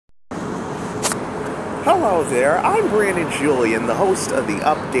Hello there, I'm Brandon Julian, the host of the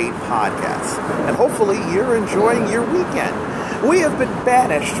Update Podcast, and hopefully you're enjoying your weekend. We have been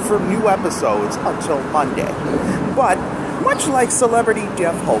banished from new episodes until Monday, but much like celebrity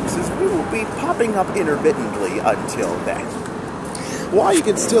death hoaxes, we will be popping up intermittently until then. While you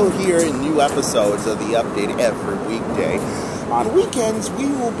can still hear new episodes of the Update every weekday, on weekends we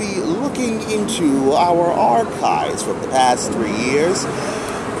will be looking into our archives from the past 3 years.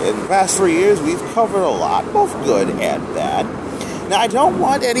 In the past 3 years, we've covered a lot, both good and bad. Now, I don't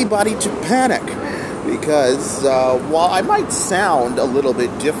want anybody to panic, because while I might sound a little bit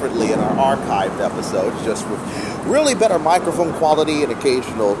differently in our archived episodes, just with really better microphone quality and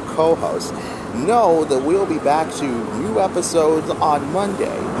occasional co-hosts, know that we'll be back to new episodes on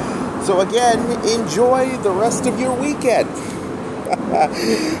Monday. So again, enjoy the rest of your weekend.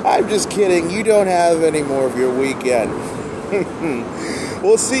 I'm just kidding. You don't have any more of your weekend.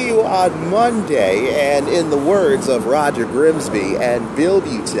 We'll see you on Monday, and in the words of Roger Grimsby and Bill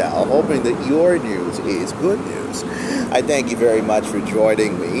Butel, hoping that your news is good news. I thank you very much for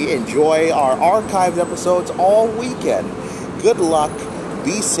joining me. Enjoy our archived episodes all weekend. Good luck.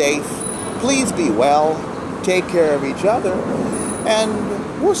 Be safe. Please be well. Take care of each other.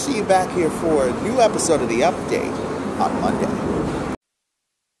 And we'll see you back here for a new episode of The Update on Monday.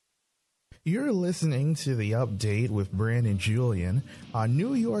 You're listening to The Update with Brandon Julian on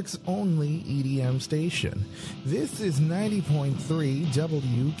New York's only EDM station. This is 90.3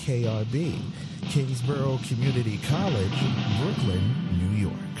 WKRB, Kingsborough Community College, Brooklyn, New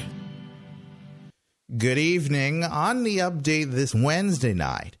York. Good evening. On The Update this Wednesday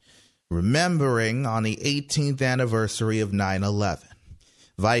night, remembering on the 18th anniversary of 9/11.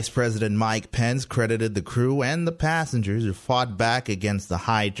 Vice President Mike Pence credited the crew and the passengers who fought back against the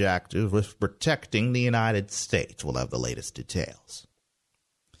hijackers with protecting the United States. We'll have the latest details.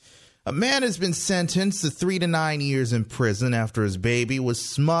 A man has been sentenced to 3 to 9 years in prison after his baby was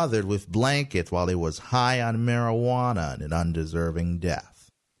smothered with blankets while he was high on marijuana in an undeserving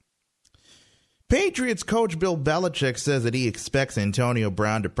death. Patriots coach Bill Belichick says that he expects Antonio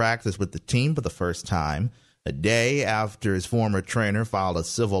Brown to practice with the team for the first time, a day after his former trainer filed a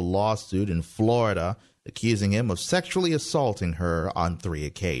civil lawsuit in Florida accusing him of sexually assaulting her on 3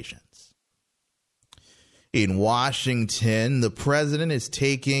 occasions. In Washington, the president is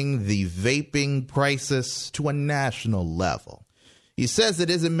taking the vaping crisis to a national level. He says that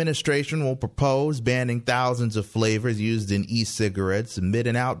his administration will propose banning thousands of flavors used in e-cigarettes amid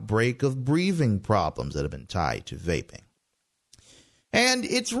an outbreak of breathing problems that have been tied to vaping. And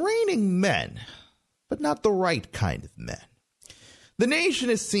it's raining men, but not the right kind of men. The nation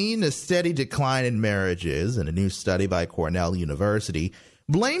has seen a steady decline in marriages, and a new study by Cornell University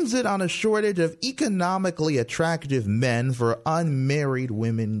blames it on a shortage of economically attractive men for unmarried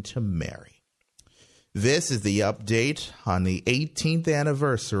women to marry. This is the update on the 18th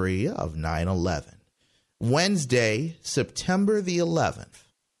anniversary of 9/11, Wednesday, September the 11th,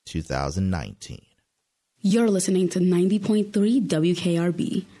 2019. You're listening to 90.3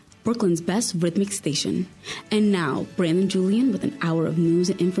 WKRB, Brooklyn's best rhythmic station. And now, Brandon Julian with an hour of news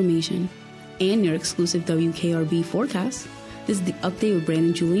and information and your exclusive WKRB forecast. This is the Update with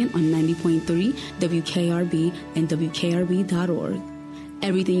Brandon Julian on 90.3 WKRB and WKRB.org.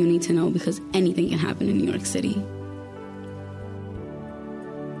 Everything you need to know, because anything can happen in New York City.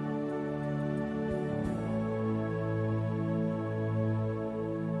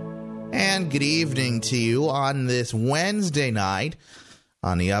 And good evening to you on this Wednesday night.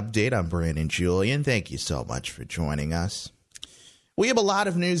 On the Update, I'm Brandon Julian. Thank you so much for joining us. We have a lot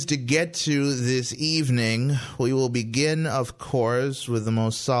of news to get to this evening. We will begin, of course, with the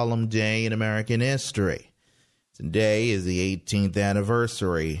most solemn day in American history. Today is the 18th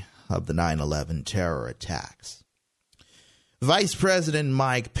anniversary of the 9/11 terror attacks. Vice President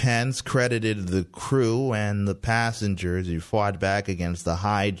Mike Pence credited the crew and the passengers who fought back against the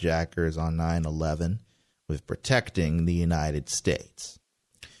hijackers on 9/11 with protecting the United States.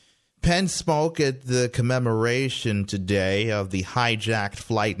 Pence spoke at the commemoration today of the hijacked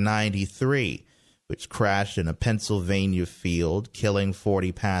Flight 93, which crashed in a Pennsylvania field, killing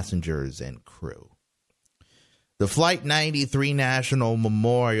 40 passengers and crew. The Flight 93 National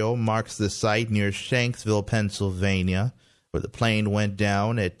Memorial marks the site near Shanksville, Pennsylvania, where the plane went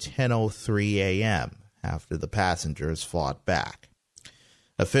down at 10:03 a.m. after the passengers fought back.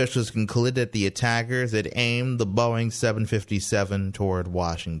 Officials concluded that the attackers had aimed the Boeing 757 toward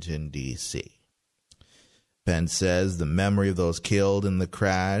Washington, D.C. Pence says the memory of those killed in the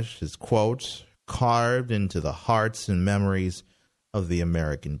crash is, quote, carved into the hearts and memories of the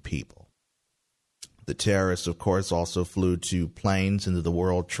American people. The terrorists, of course, also flew 2 planes into the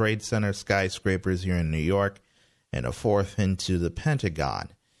World Trade Center skyscrapers here in New York and a 4th into the Pentagon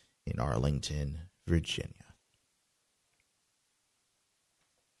in Arlington, Virginia.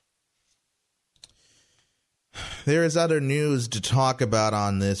 There is other news to talk about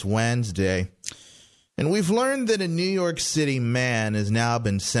on this Wednesday, and we've learned that a New York City man has now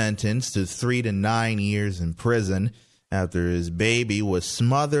been sentenced to 3 to 9 years in prison after his baby was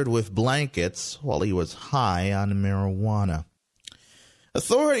smothered with blankets while he was high on marijuana.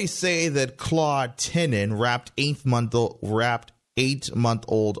 Authorities say that Claude Tinnin wrapped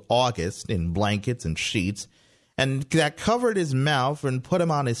 8-month-old August in blankets and sheets, and that covered his mouth and put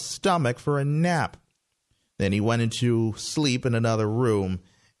him on his stomach for a nap. Then he went into sleep in another room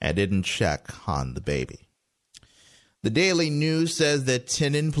and didn't check on the baby. The Daily News says that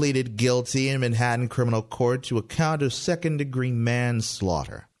Tinnin pleaded guilty in Manhattan criminal court to a count of second-degree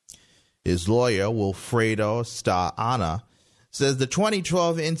manslaughter. His lawyer, Wilfredo Sta-Ana, says the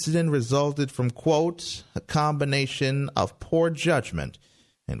 2012 incident resulted from, quote, a combination of poor judgment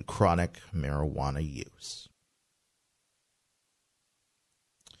and chronic marijuana use.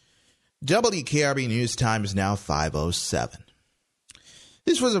 WKRB News Time is now 5:07.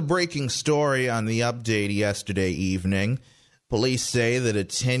 This was a breaking story on the update yesterday evening. Police say that a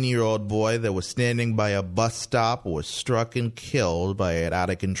 10-year-old boy that was standing by a bus stop was struck and killed by an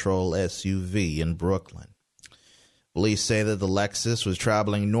out-of-control SUV in Brooklyn. Police say that the Lexus was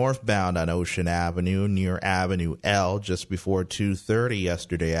traveling northbound on Ocean Avenue near Avenue L just before 2:30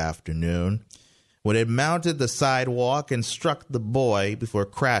 yesterday afternoon when it mounted the sidewalk and struck the boy before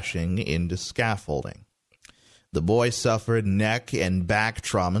crashing into scaffolding. The boy suffered neck and back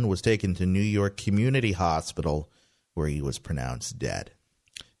trauma and was taken to New York Community Hospital, where he was pronounced dead.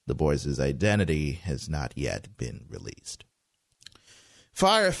 The boy's identity has not yet been released.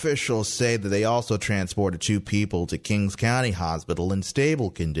 Fire officials say that they also transported 2 people to Kings County Hospital in stable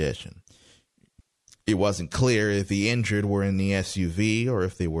condition. It wasn't clear if the injured were in the SUV or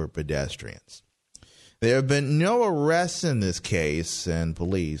if they were pedestrians. There have been no arrests in this case, and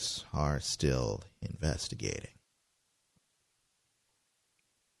police are still investigating.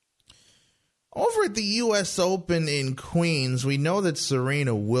 Over at the U.S. Open in Queens, we know that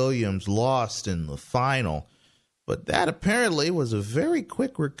Serena Williams lost in the final, but that apparently was a very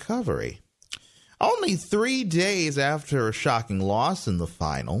quick recovery. Only 3 days after a shocking loss in the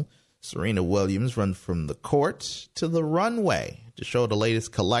final, Serena Williams ran from the court to the runway to show the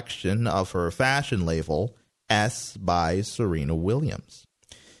latest collection of her fashion label, S by Serena Williams.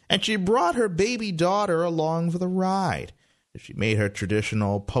 And she brought her baby daughter along for the ride. She made her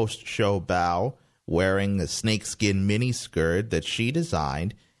traditional post-show bow, wearing a snakeskin miniskirt that she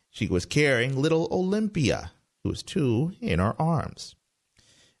designed. She was carrying little Olympia, who was 2 in her arms.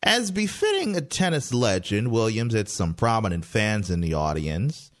 As befitting a tennis legend, Williams had some prominent fans in the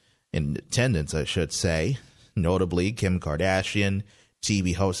audience, in attendance, I should say, notably Kim Kardashian,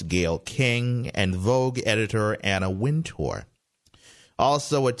 TV host Gayle King, and Vogue editor Anna Wintour.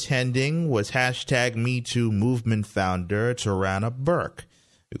 Also attending was #MeToo movement founder Tarana Burke,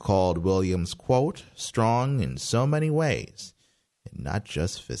 who called Williams, quote, strong in so many ways, and not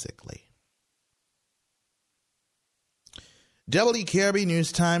just physically. WKRB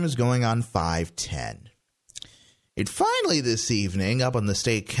News Time is going on 5:10. And finally this evening, up on the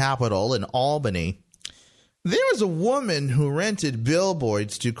state capitol in Albany, there was a woman who rented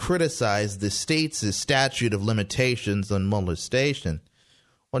billboards to criticize the state's statute of limitations on molestation.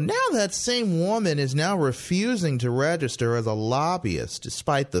 Well, now that same woman is now refusing to register as a lobbyist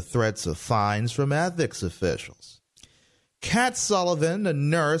despite the threats of fines from ethics officials. Kat Sullivan, a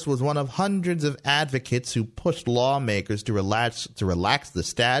nurse, was one of hundreds of advocates who pushed lawmakers to relax the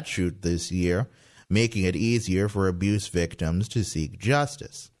statute this year, making it easier for abuse victims to seek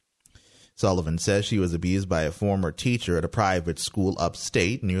justice. Sullivan says she was abused by a former teacher at a private school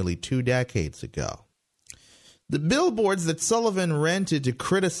upstate nearly 2 decades ago. The billboards that Sullivan rented to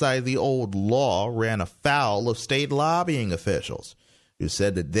criticize the old law ran afoul of state lobbying officials, who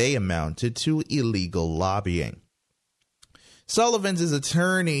said that they amounted to illegal lobbying. Sullivan's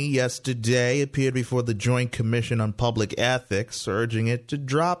attorney yesterday appeared before the Joint Commission on Public Ethics, urging it to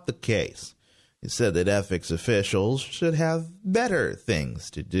drop the case. He said that ethics officials should have better things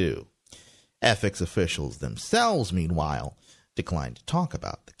to do. Ethics officials themselves, meanwhile, declined to talk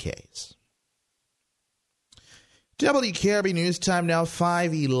about the case. WKRB News Time now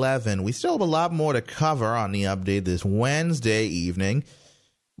 5:11. We still have a lot more to cover on the update this Wednesday evening.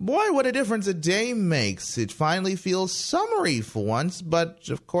 Boy, what a difference a day makes. It finally feels summery for once, but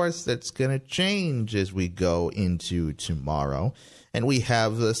of course that's going to change as we go into tomorrow. And we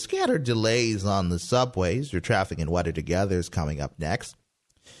have scattered delays on the subways. Your traffic and weather together is coming up next.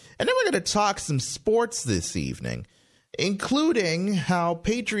 And then we're going to talk some sports this evening, including how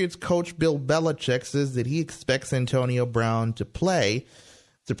Patriots coach Bill Belichick says that he expects Antonio Brown to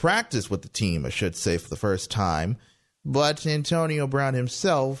practice with the team, I should say, for the first time. But Antonio Brown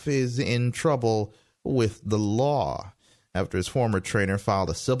himself is in trouble with the law after his former trainer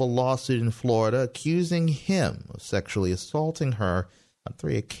filed a civil lawsuit in Florida accusing him of sexually assaulting her on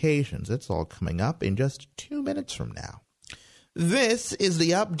 3 occasions. It's all coming up in just 2 minutes from now. This is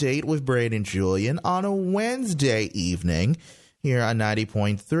the update with Brandon Julian on a Wednesday evening here on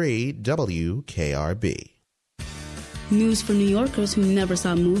 90.3 WKRB. News for New Yorkers who never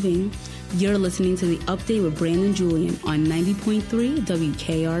stop moving. You're listening to the update with Brandon Julian on 90.3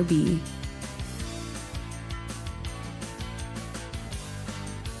 WKRB.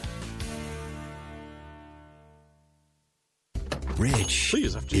 Rich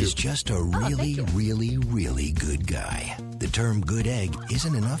is just a really good guy. The term good egg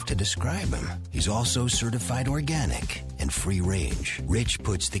isn't enough to describe him. He's also certified organic and free range. Rich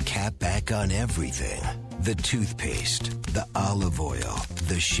puts the cap back on everything. The toothpaste, the olive oil,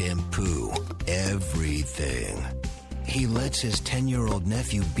 the shampoo, everything. He lets his 10-year-old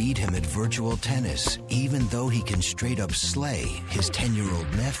nephew beat him at virtual tennis, even though he can straight up slay his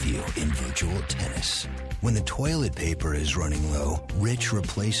 10-year-old nephew in virtual tennis. When the toilet paper is running low, Rich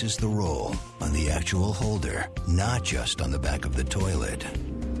replaces the roll on the actual holder, not just on the back of the toilet.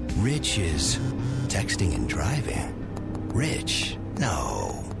 Rich is texting and driving. Rich?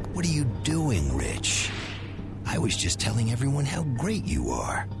 No. What are you doing, Rich? I was just telling everyone how great you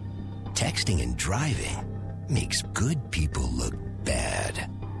are. Texting and driving makes good people look bad.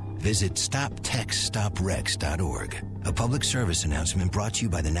 Visit StopTextStopWrecks.org. A public service announcement brought to you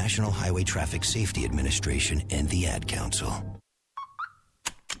by the National Highway Traffic Safety Administration and the Ad Council.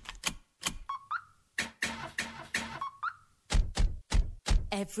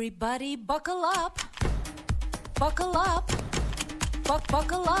 Everybody buckle up. Buckle up.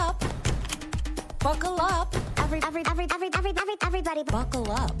 Buckle up. Buckle up. Everybody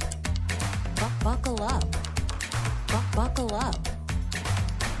buckle up. Buckle up. Buckle up.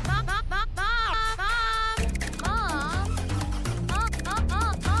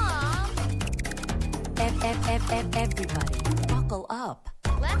 Everybody, buckle up.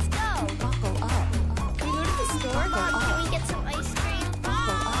 Let's go. Buckle up. Can we go to the store? Can we get some ice cream?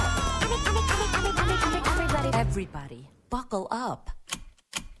 Buckle up. Everybody, buckle up.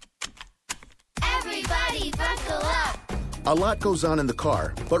 everybody buckle up. A lot goes on in the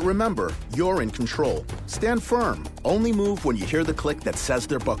car, but remember, you're in control. Stand firm. Only move when you hear the click that says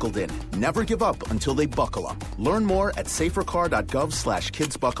they're buckled in. Never give up until they buckle up. Learn more at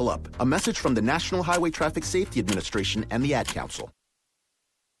safercar.gov/kidsbuckleup. A message from the National Highway Traffic Safety Administration and the Ad Council.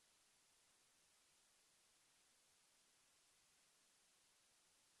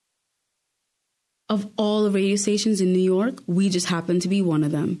 Of all the radio stations in New York, we just happen to be one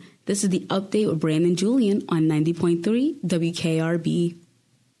of them. This is the update with Brandon Julian on 90.3 WKRB.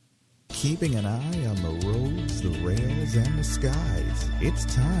 Keeping an eye on the roads, the rails, and the skies. It's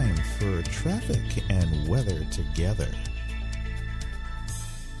time for traffic and weather together.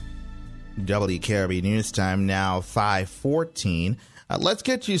 WKRB News Time now 5:14. Let's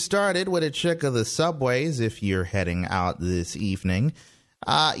get you started with a check of the subways if you're heading out this evening.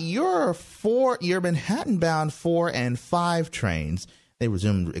 Your Manhattan-bound 4 and 5 trains, they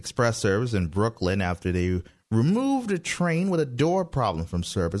resumed express service in Brooklyn after they removed a train with a door problem from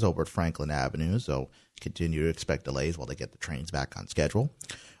service over at Franklin Avenue, so continue to expect delays while they get the trains back on schedule.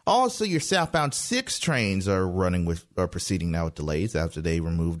 Also, your southbound 6 trains are proceeding now with delays after they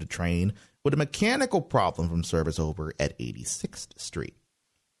removed a train with a mechanical problem from service over at 86th Street.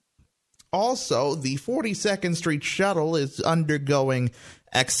 Also, the 42nd Street Shuttle is undergoing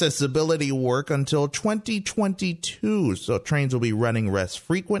accessibility work until 2022, so trains will be running less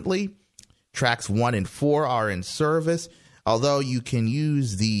frequently. Tracks 1 and 4 are in service, although you can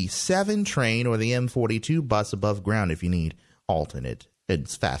use the 7 train or the M42 bus above ground if you need alternate and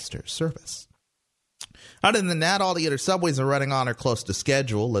faster service. Other than that, all the other subways are running on or close to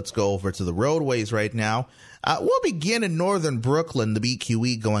schedule. Let's go over to the roadways right now. We'll begin in northern Brooklyn, the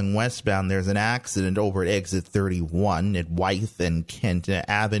BQE going westbound. There's an accident over at exit 31 at Wythe and Kent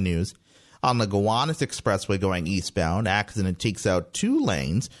Avenues. On the Gowanus Expressway going eastbound, accident takes out 2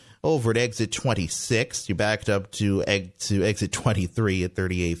 lanes over at exit 26. You backed up to exit 23 at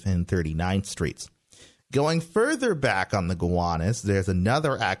 38th and 39th Streets. Going further back on the Gowanus, there's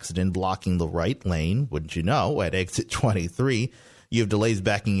another accident blocking the right lane. Wouldn't you know, at exit 23, you have delays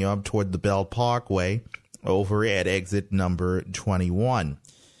backing you up toward the Bell Parkway over at exit number 21.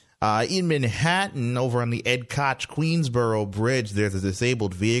 In Manhattan, over on the Ed Koch Queensboro Bridge, there's a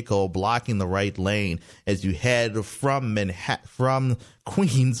disabled vehicle blocking the right lane as you head from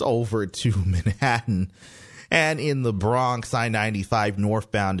Queens over to Manhattan. And in the Bronx, I-95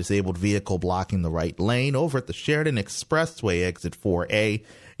 northbound, disabled vehicle blocking the right lane. Over at the Sheridan Expressway, exit 4A,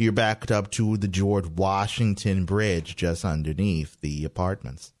 you're backed up to the George Washington Bridge just underneath the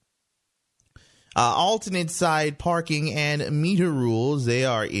apartments. Alternate side parking and meter rules, they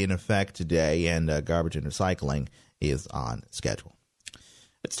are in effect today, and garbage and recycling is on schedule.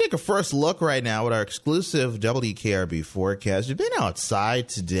 Let's take a first look right now at our exclusive WKRB forecast. You've been outside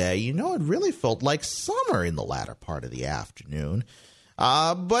today. You know, it really felt like summer in the latter part of the afternoon.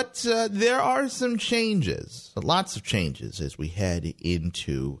 But there are some changes, lots of changes as we head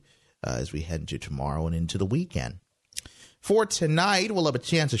into tomorrow and into the weekend. For tonight, we'll have a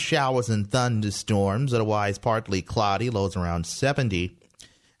chance of showers and thunderstorms, otherwise partly cloudy, lows around 70.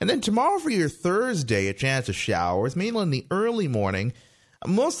 And then tomorrow for your Thursday, a chance of showers, mainly in the early morning,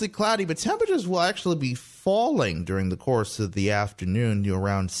 mostly cloudy, but temperatures will actually be falling during the course of the afternoon to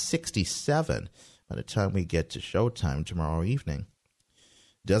around 67 by the time we get to showtime tomorrow evening.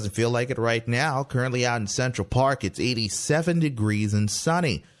 Doesn't feel like it right now. Currently out in Central Park, it's 87 degrees and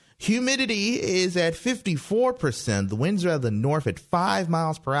sunny. Humidity is at 54%. The winds are out of the north at 5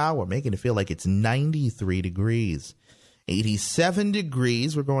 miles per hour, making it feel like it's 93 degrees. 87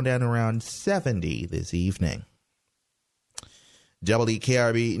 degrees. We're going down around 70 this evening.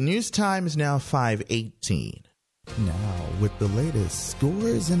 WKRB News Time is now 5:18. Now, with the latest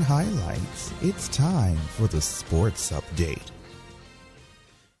scores and highlights, it's time for the Sports Update.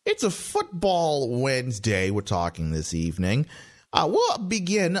 It's a football Wednesday we're talking this evening. We'll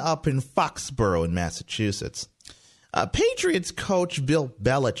begin up in Foxborough in Massachusetts. Patriots coach Bill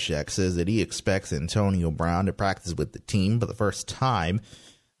Belichick says that he expects Antonio Brown to practice with the team for the first time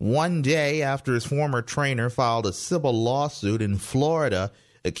one day after his former trainer filed a civil lawsuit in Florida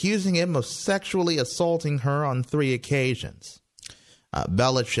accusing him of sexually assaulting her on 3 occasions.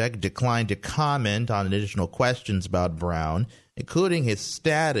 Belichick declined to comment on additional questions about Brown, including his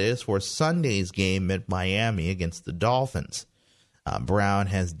status for Sunday's game at Miami against the Dolphins. Brown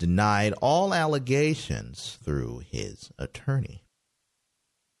has denied all allegations through his attorney.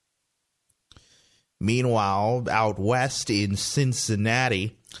 Meanwhile, out west in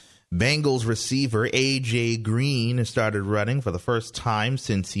Cincinnati, Bengals receiver A.J. Green has started running for the first time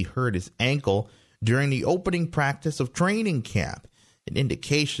since he hurt his ankle during the opening practice of training camp, an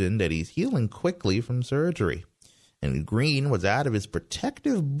indication that he's healing quickly from surgery. And Green was out of his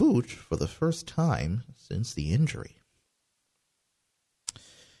protective boot for the first time since the injury.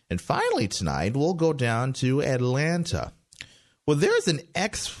 And finally tonight, we'll go down to Atlanta. Well, there's an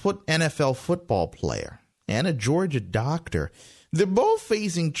ex-NFL football player and a Georgia doctor. They're both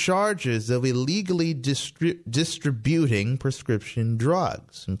facing charges of illegally distributing prescription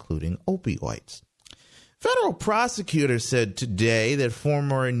drugs, including opioids. Federal prosecutors said today that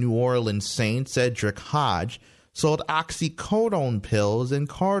former New Orleans Saint Cedric Hodge sold oxycodone pills in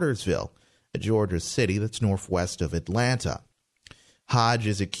Cartersville, a Georgia city that's northwest of Atlanta. Hodge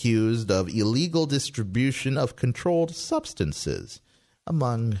is accused of illegal distribution of controlled substances,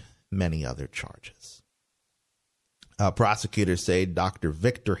 among many other charges. Prosecutors say Dr.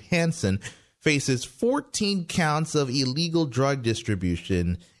 Victor Hansen faces 14 counts of illegal drug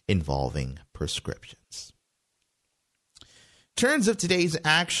distribution involving prescriptions. In terms of today's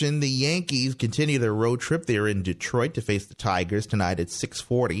action, the Yankees continue their road trip. They're in Detroit to face the Tigers tonight at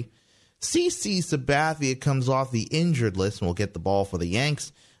 6:40. CC Sabathia comes off the injured list and will get the ball for the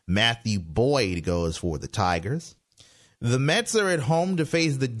Yanks. Matthew Boyd goes for the Tigers. The Mets are at home to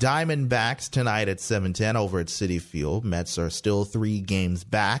face the Diamondbacks tonight at 7:10 over at Citi Field. Mets are still 3 games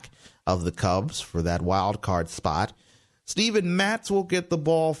back of the Cubs for that wild card spot. Steven Matz will get the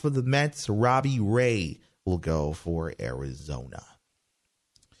ball for the Mets. Robbie Ray will go for Arizona.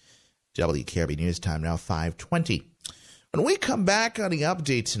 WKRB News Time now 5:20. When we come back on the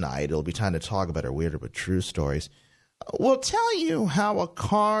update tonight, it'll be time to talk about our weirder but true stories. We'll tell you how a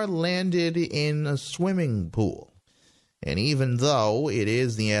car landed in a swimming pool. And even though it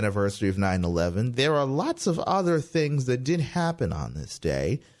is the anniversary of 9/11, there are lots of other things that did happen on this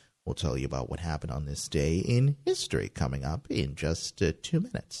day. We'll tell you about what happened on this day in history coming up in just 2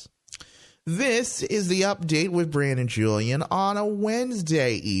 minutes. This is the update with Brandon Julian on a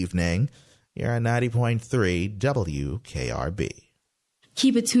Wednesday evening here on 90.3 WKRB.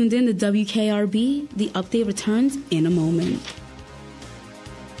 Keep it tuned in to WKRB. The update returns in a moment.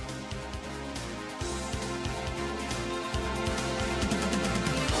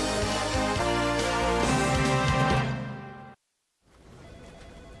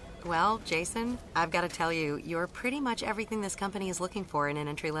 Well, Jason, I've got to tell you, you're pretty much everything this company is looking for in an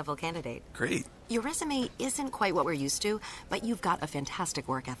entry-level candidate. Great. Your resume isn't quite what we're used to, but you've got a fantastic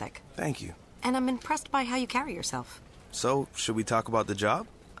work ethic. Thank you. And I'm impressed by how you carry yourself. So, should we talk about the job?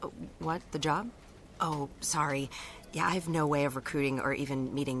 What? The job? Oh, sorry. Yeah, I have no way of recruiting or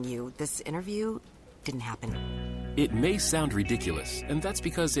even meeting you. This interview didn't happen. It may sound ridiculous, and that's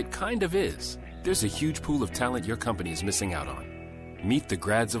because it kind of is. There's a huge pool of talent your company is missing out on. Meet the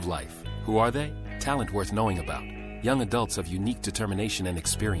grads of life. Who are they? Talent worth knowing about. Young adults of unique determination and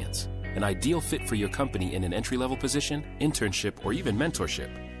experience. An ideal fit for your company in an entry-level position, internship, or even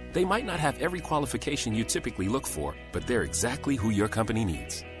mentorship. They might not have every qualification you typically look for, but they're exactly who your company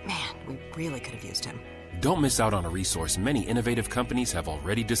needs. Man, we really could have used him. Don't miss out on a resource many innovative companies have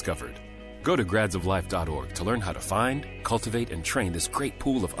already discovered. Go to gradsoflife.org to learn how to find, cultivate, and train this great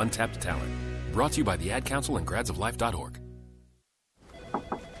pool of untapped talent. Brought to you by the Ad Council and gradsoflife.org.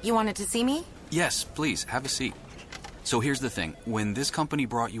 You wanted to see me? Yes, please, have a seat. So here's the thing. When this company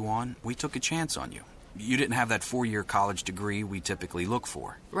brought you on, we took a chance on you. You didn't have that 4-year college degree we typically look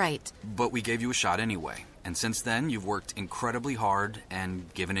for. Right. But we gave you a shot anyway. And since then, you've worked incredibly hard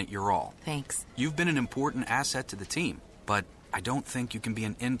and given it your all. Thanks. You've been an important asset to the team, but I don't think you can be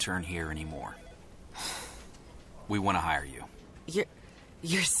an intern here anymore. We want to hire you.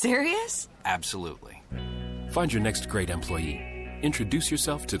 You're serious? Absolutely. Find your next great employee. Introduce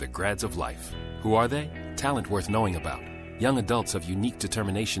yourself to the grads of life. Who are they? Talent worth knowing about. Young adults of unique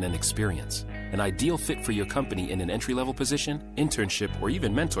determination and experience. An ideal fit for your company in an entry-level position, internship, or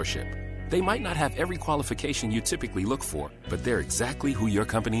even mentorship. They might not have every qualification you typically look for, but they're exactly who your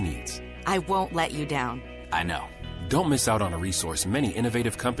company needs. I won't let you down. I know. Don't miss out on a resource many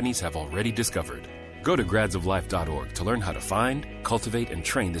innovative companies have already discovered. Go to gradsoflife.org to learn how to find, cultivate, and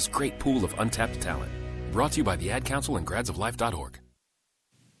train this great pool of untapped talent. Brought to you by the Ad Council and gradsoflife.org.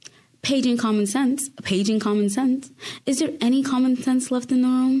 Paging common sense. Paging common sense. Is there any common sense left in the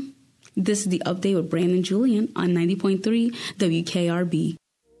room? This is the update with Brandon Julian on 90.3 WKRB.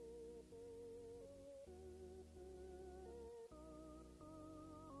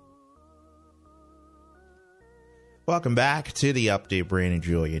 Welcome back to the update. Brandon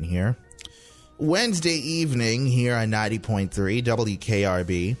Julian here. Wednesday evening here on 90.3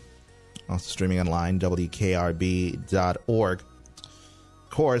 WKRB. Also streaming online, WKRB.org.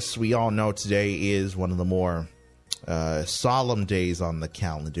 Of course, we all know today is one of the more solemn days on the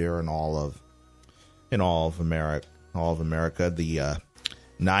calendar in all of America. The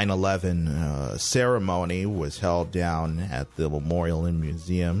 9/11 ceremony was held down at the Memorial and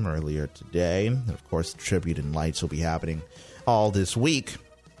Museum earlier today. And of course, tribute and lights will be happening all this week.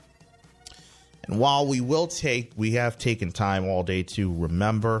 And while we have taken time all day to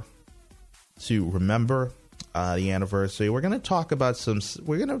remember the anniversary, we're going to talk about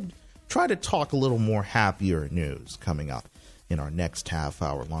we're going to try to talk a little more happier news coming up in our next half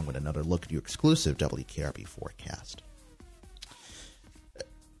hour, along with another look at your exclusive WKRB forecast.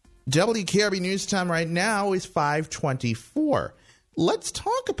 WKRB news time right now is 5:24. Let's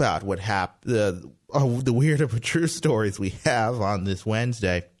talk about what happened, the weird but true stories we have on this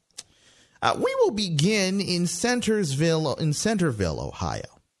Wednesday. We will begin in Centerville, Ohio.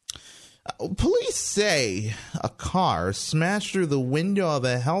 Police say a car smashed through the window of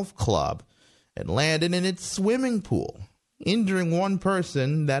a health club and landed in its swimming pool, injuring one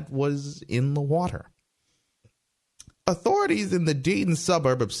person that was in the water. Authorities in the Dayton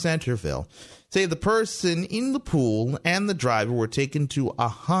suburb of Centerville say the person in the pool and the driver were taken to a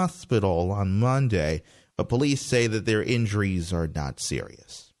hospital on Monday, but police say that their injuries are not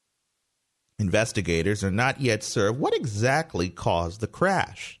serious. Investigators are not yet certain what exactly caused the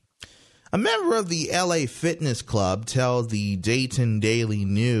crash. A member of the LA Fitness Club tells the Dayton Daily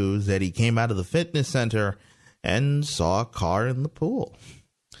News that he came out of the fitness center and saw a car in the pool.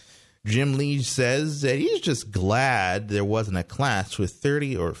 Jim Lee says that he's just glad there wasn't a class with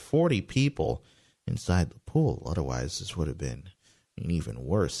 30 or 40 people inside the pool. Otherwise, this would have been an even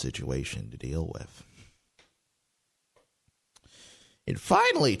worse situation to deal with. And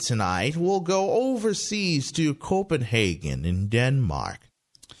finally tonight, we'll go overseas to Copenhagen in Denmark.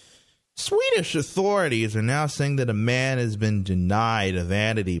 Swedish authorities are now saying that a man has been denied a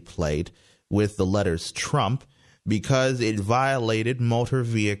vanity plate with the letters Trump because it violated motor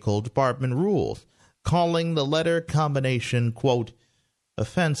vehicle department rules, calling the letter combination, quote,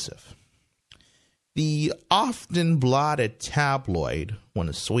 offensive. The Aftonbladet tabloid, one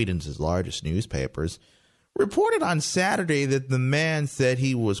of Sweden's largest newspapers, reported on Saturday that the man said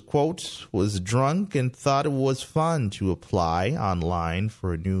he was, quote, was drunk and thought it was fun to apply online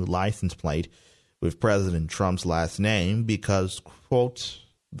for a new license plate with President Trump's last name because, quote,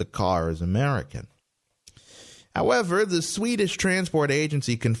 the car is American. However, the Swedish Transport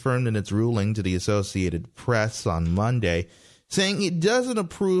Agency confirmed in its ruling to the Associated Press on Monday, saying it doesn't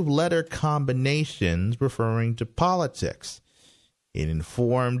approve letter combinations referring to politics. It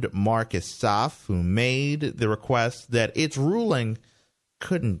informed Marcus Saff, who made the request, that its ruling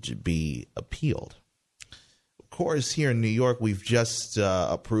couldn't be appealed. Of course, here in New York, we've just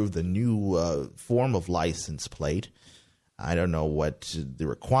approved the new form of license plate. I don't know what the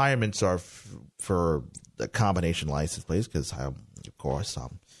requirements are for the combination license plates, because, of course,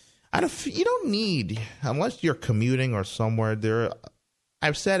 you don't need, unless you're commuting or somewhere.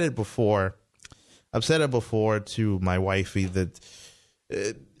 I've said it before to my wifey that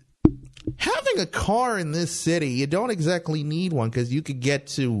having a car in this city, you don't exactly need one, because you could get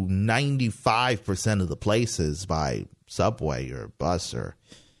to 95% of the places by subway or bus or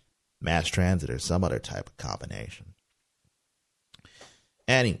mass transit or some other type of combination.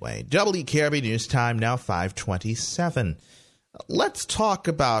 Anyway, WKRB News Time now 5:27. Let's talk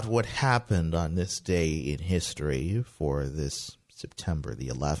about what happened on this day in history for this September the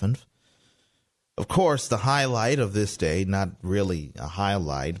 11th. Of course, the highlight of this day, not really a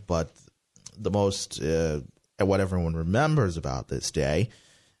highlight, but the most, what everyone remembers about this day,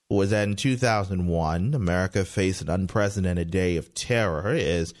 was that in 2001, America faced an unprecedented day of terror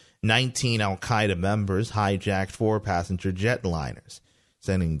as 19 al-Qaeda members hijacked 4 passenger jetliners,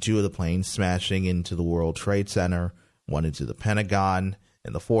 sending 2 of the planes smashing into the World Trade Center, 1 into the Pentagon,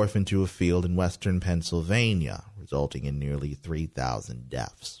 and the 4th into a field in western Pennsylvania, resulting in nearly 3,000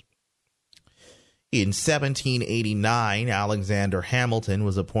 deaths. In 1789, Alexander Hamilton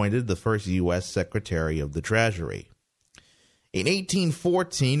was appointed the first U.S. Secretary of the Treasury. In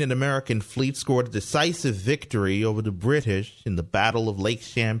 1814, an American fleet scored a decisive victory over the British in the Battle of Lake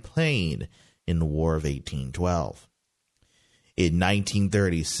Champlain in the War of 1812. In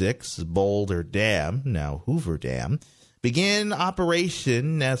 1936, Boulder Dam, now Hoover Dam, began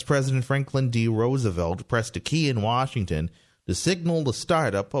operation as President Franklin D. Roosevelt pressed a key in Washington to signal the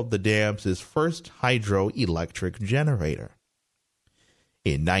startup of the dam's first hydroelectric generator.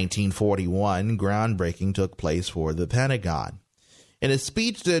 In 1941, groundbreaking took place for the Pentagon. In a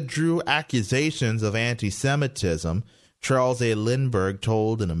speech that drew accusations of anti-Semitism, Charles A. Lindbergh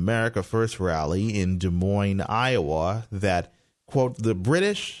told an America First rally in Des Moines, Iowa, that, quote, the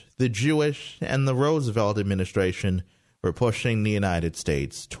British, the Jewish, and the Roosevelt administration were pushing the United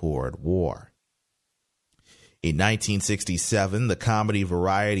States toward war. In 1967, the comedy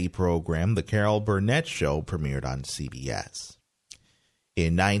variety program The Carol Burnett Show premiered on CBS.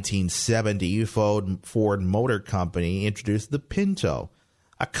 In 1970, Ford Motor Company introduced the Pinto,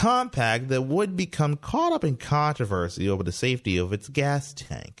 a compact that would become caught up in controversy over the safety of its gas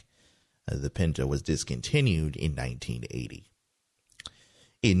tank. The Pinto was discontinued in 1980.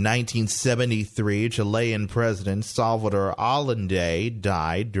 In 1973, Chilean President Salvador Allende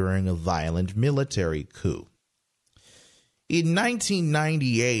died during a violent military coup. In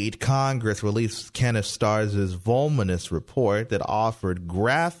 1998, Congress released Kenneth Starr's voluminous report that offered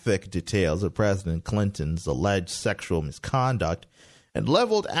graphic details of President Clinton's alleged sexual misconduct and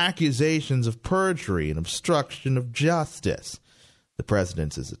leveled accusations of perjury and obstruction of justice. The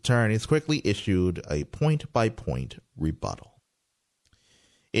president's attorneys quickly issued a point-by-point rebuttal.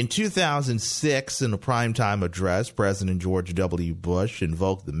 In 2006, in a primetime address, President George W. Bush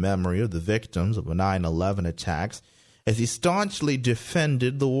invoked the memory of the victims of the 9/11 attacks as he staunchly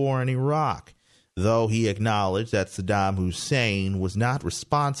defended the war in Iraq, though he acknowledged that Saddam Hussein was not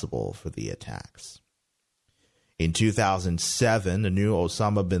responsible for the attacks. In 2007, the new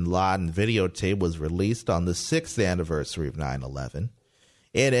Osama bin Laden videotape was released on the 6th anniversary of 9/11.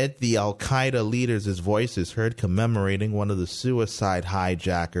 In it, the al-Qaeda leader's voice is heard commemorating one of the suicide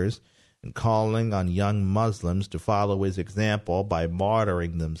hijackers and calling on young Muslims to follow his example by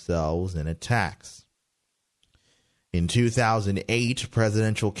martyring themselves in attacks. In 2008,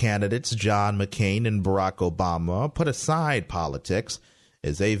 presidential candidates John McCain and Barack Obama put aside politics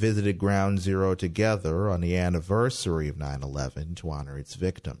as they visited Ground Zero together on the anniversary of 9/11 to honor its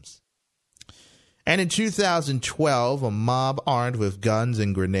victims. And in 2012, a mob armed with guns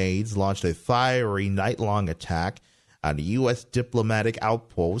and grenades launched a fiery night-long attack on a U.S. diplomatic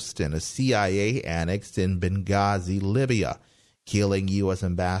outpost and a CIA annex in Benghazi, Libya, killing U.S.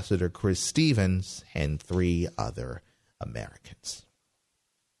 Ambassador Chris Stevens and 3 other Americans.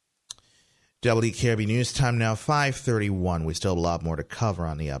 WKRB News Time now 5:31. We still have a lot more to cover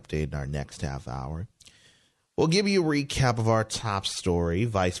on the update in our next half hour. We'll give you a recap of our top story.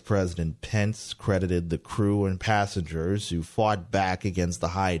 Vice President Pence credited the crew and passengers who fought back against the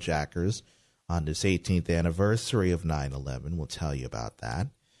hijackers on this 18th anniversary of 9/11. We'll tell you about that.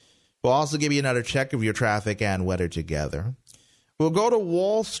 We'll also give you another check of your traffic and weather together. We'll go to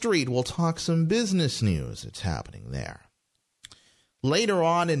Wall Street. We'll talk some business news that's happening there. Later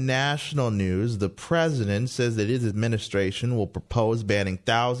on in national news, the president says that his administration will propose banning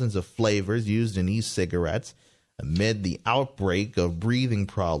thousands of flavors used in e-cigarettes amid the outbreak of breathing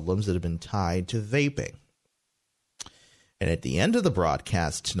problems that have been tied to vaping. And at the end of the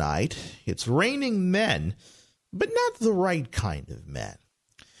broadcast tonight, it's raining men, but not the right kind of men.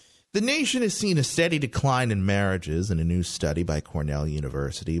 The nation has seen a steady decline in marriages, and a new study by Cornell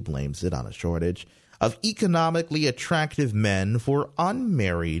University blames it on a shortage of economically attractive men for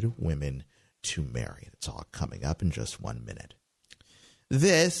unmarried women to marry. It's all coming up in just 1 minute.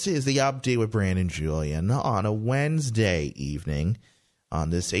 This is the update with Brandon Julian on a Wednesday evening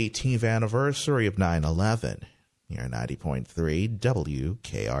on this 18th anniversary of 9/11. Here at 90.3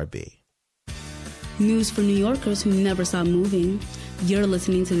 WKRB. News for New Yorkers who never stop moving. You're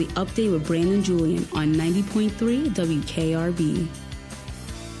listening to the update with Brandon Julian on 90.3 WKRB.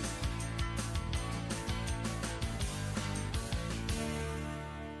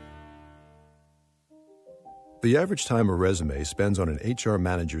 The average time a resume spends on an HR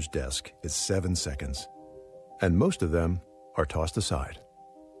manager's desk is 7 seconds, and most of them are tossed aside.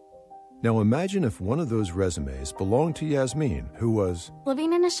 Now imagine if one of those resumes belonged to Yasmin, who was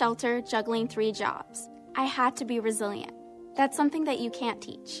living in a shelter, juggling 3 jobs. I had to be resilient. That's something that you can't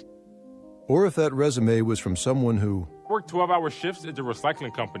teach. Or if that resume was from someone who worked 12-hour shifts at the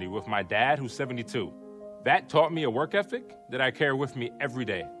recycling company with my dad, who's 72. That taught me a work ethic that I carry with me every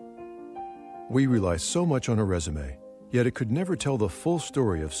day. We rely so much on a resume, yet it could never tell the full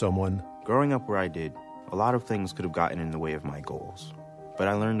story of someone. Growing up where I did, a lot of things could have gotten in the way of my goals. But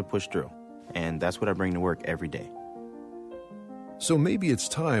I learned to push through, and that's what I bring to work every day. So maybe it's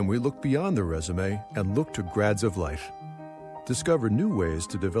time we look beyond the resume and look to Grads of Life. Discover new ways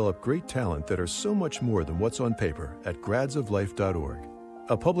to develop great talent that are so much more than what's on paper at gradsoflife.org.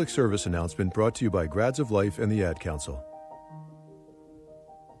 A public service announcement brought to you by Grads of Life and the Ad Council.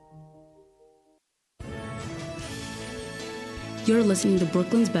 You're listening to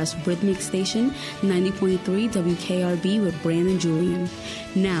Brooklyn's best rhythmic station, 90.3 WKRB with Brandon Julian.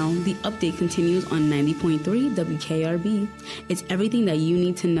 Now, the update continues on 90.3 WKRB. It's everything that you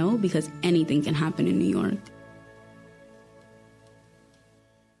need to know because anything can happen in New York.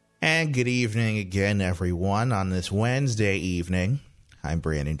 And good evening again, everyone, on this Wednesday evening. I'm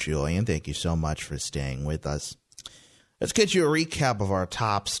Brandon Julian. Thank you so much for staying with us. Let's get you a recap of our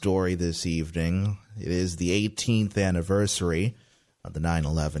top story this evening. It is the 18th anniversary of the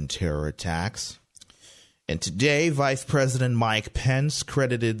 9/11 terror attacks. And today, Vice President Mike Pence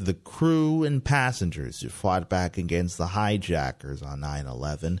credited the crew and passengers who fought back against the hijackers on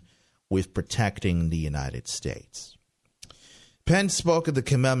 9/11 with protecting the United States. Pence spoke at the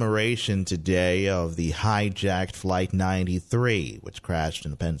commemoration today of the hijacked Flight 93, which crashed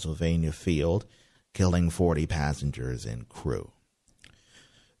in the Pennsylvania field, killing 40 passengers and crew.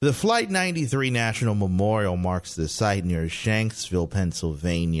 The Flight 93 National Memorial marks the site near Shanksville,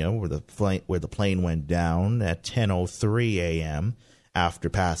 Pennsylvania, where the plane went down at 10:03 a.m. after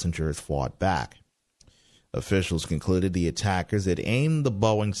passengers fought back. Officials concluded the attackers had aimed the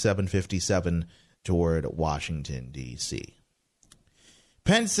Boeing 757 toward Washington, D.C.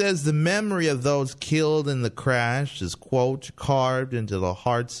 Pence says the memory of those killed in the crash is, quote, carved into the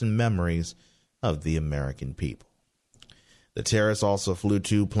hearts and memories of the American people. The terrorists also flew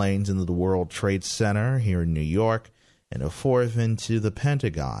 2 planes into the World Trade Center here in New York and a 4th into the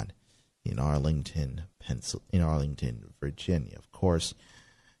Pentagon in Arlington, Virginia. Of course,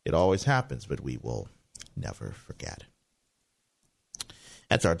 it always happens, but we will never forget.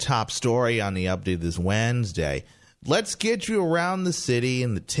 That's our top story on the update this Wednesday. Let's get you around the city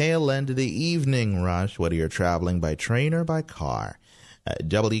in the tail end of the evening rush, whether you're traveling by train or by car.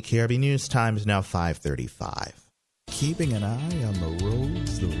 WKRB News Time is now 5:35. Keeping an eye on the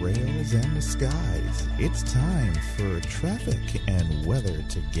roads, the rails, and the skies. It's time for traffic and weather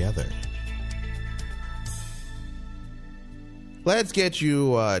together. Let's get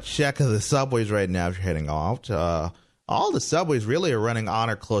you a check of the subways right now if you're heading off. All the subways really are running on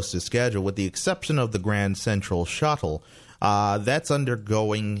or close to schedule, with the exception of the Grand Central Shuttle. That's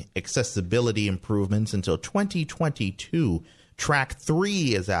undergoing accessibility improvements until 2022. Track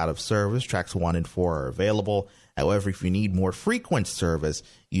 3 is out of service. Tracks 1 and 4 are available. However, if you need more frequent service,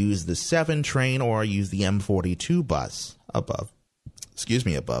 use the 7 train or use the M42 bus above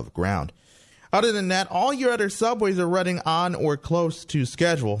ground. Other than that, all your other subways are running on or close to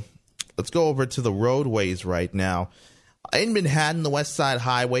schedule. Let's go over to the roadways right now. In Manhattan, the West Side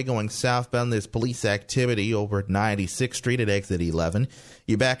Highway going southbound, there's police activity over at 96th Street at exit 11.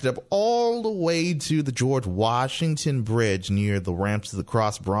 You backed up all the way to the George Washington Bridge near the ramps to the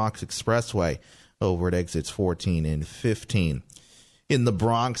Cross Bronx Expressway over at exits 14 and 15. In the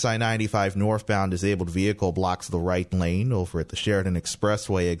Bronx, I-95 northbound disabled vehicle blocks the right lane over at the Sheridan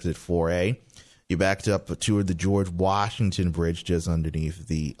Expressway exit 4A. You backed up to the George Washington Bridge just underneath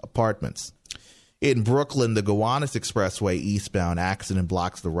the apartments. In Brooklyn, the Gowanus Expressway eastbound accident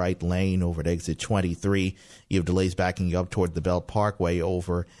blocks the right lane over at exit 23. You have delays backing up toward the Belt Parkway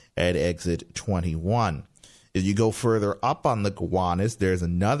over at exit 21. If you go further up on the Gowanus, there's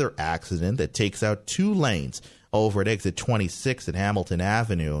another accident that takes out 2 lanes over at exit 26 at Hamilton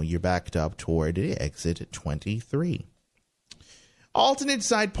Avenue. You're backed up toward exit 23. Alternate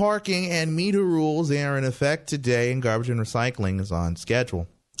side parking and meter rules are in effect today, and garbage and recycling is on schedule.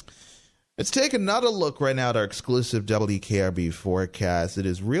 Let's take another look right now at our exclusive WKRB forecast. It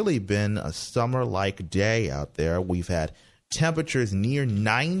has really been a summer-like day out there. We've had temperatures near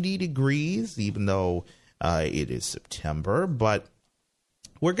 90 degrees, even though it is September, but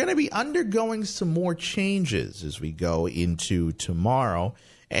we're going to be undergoing some more changes as we go into tomorrow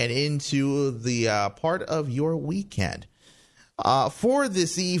and into the part of your weekend. For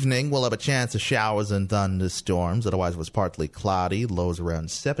this evening, we'll have a chance of showers and thunderstorms. Otherwise, it was partly cloudy, lows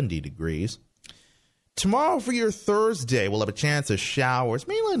around 70 degrees. Tomorrow for your Thursday, we'll have a chance of showers,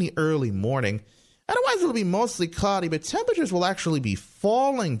 mainly in the early morning. Otherwise, it'll be mostly cloudy, but temperatures will actually be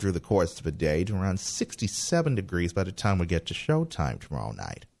falling through the course of the day to around 67 degrees by the time we get to showtime tomorrow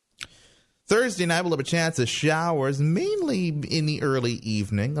night. Thursday night, we'll have a chance of showers, mainly in the early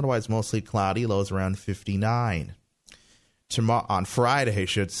evening. Otherwise, mostly cloudy, lows around 59. Tomorrow, on Friday, I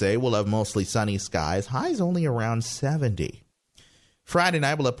should say, we'll have mostly sunny skies, highs only around 70. Friday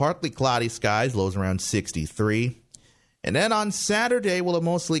night, we'll have partly cloudy skies, lows around 63. And then on Saturday, we'll have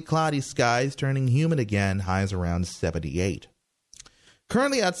mostly cloudy skies, turning humid again, highs around 78.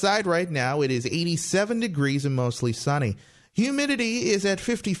 Currently outside right now, it is 87 degrees and mostly sunny. Humidity is at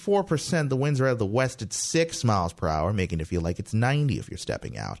 54%. The winds are out of the west at 6 miles per hour, making it feel like it's 90 if you're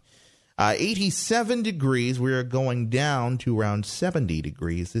stepping out. 87 degrees. We are going down to around 70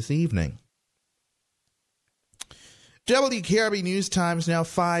 degrees this evening. WKRB News Time is now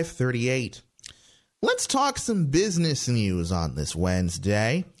 5:38. Let's talk some business news on this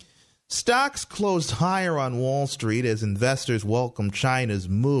Wednesday. Stocks closed higher on Wall Street as investors welcome China's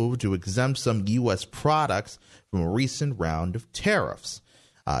move to exempt some U.S. products from a recent round of tariffs.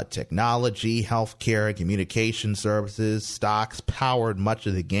 Technology, healthcare, communication services, stocks powered much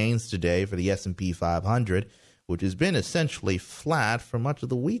of the gains today for the S&P 500, which has been essentially flat for much of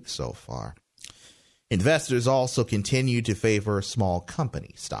the week so far. Investors also continue to favor small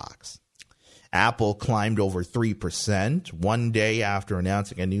company stocks. Apple climbed over 3% one day after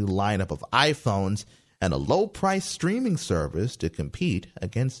announcing a new lineup of iPhones and a low-price streaming service to compete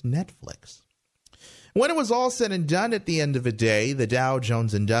against Netflix. When it was all said and done at the end of the day, the Dow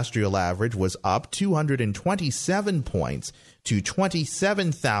Jones Industrial Average was up 227 points to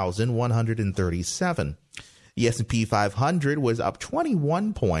 27,137. The S&P 500 was up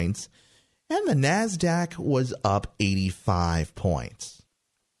 21 points, and the NASDAQ was up 85 points.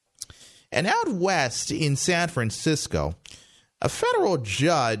 And out west in San Francisco, a federal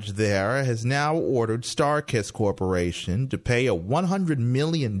judge there has now ordered StarKist Corporation to pay a $100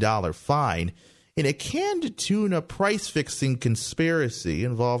 million fine in a canned tuna price-fixing conspiracy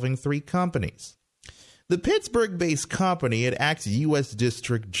involving 3 companies. The Pittsburgh-based company had asked U.S.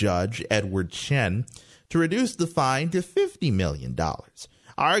 District Judge Edward Chen to reduce the fine to $50 million,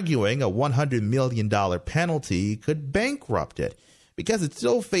 arguing a $100 million penalty could bankrupt it because it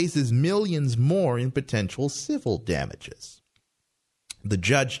still faces millions more in potential civil damages. The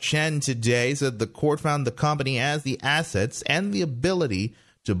Judge Chen today said the court found the company has the assets and the ability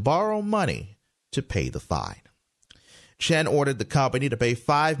to borrow money to pay the fine. Chen ordered the company to pay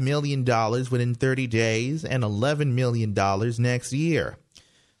 $5 million within 30 days and $11 million next year.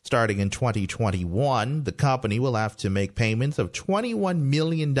 Starting in 2021, the company will have to make payments of $21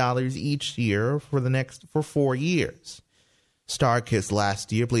 million each year for 4 years. StarKist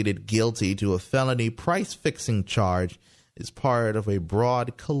last year pleaded guilty to a felony price-fixing charge as part of a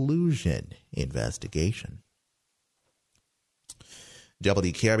broad collusion investigation.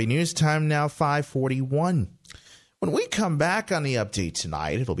 WKRB News Time now 5:41. When we come back on the update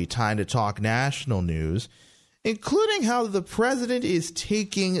tonight, it'll be time to talk national news including how the president is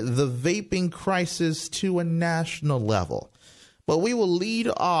taking the vaping crisis to a national level. But we will lead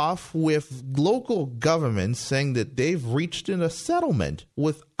off with local governments saying that they've reached a settlement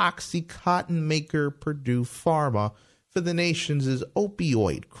with OxyContin maker Purdue Pharma for the nation's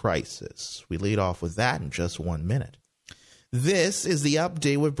opioid crisis. We lead off with that in just 1 minute. This is the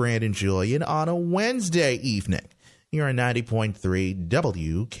update with Brandon Julian on a Wednesday evening. You're on 90.3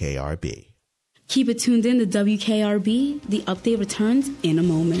 WKRB. Keep it tuned in to WKRB. The update returns in a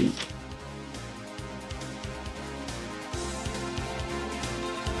moment.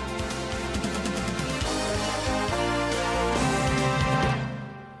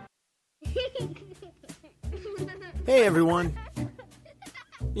 Hey everyone.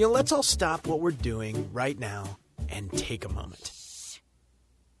 Let's all stop what we're doing right now and take a moment.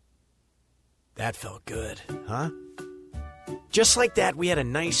 That felt good, huh? Just like that, we had a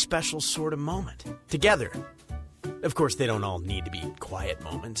nice special sort of moment together. Of course, they don't all need to be quiet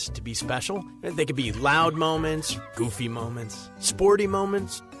moments to be special. They could be loud moments, goofy moments, sporty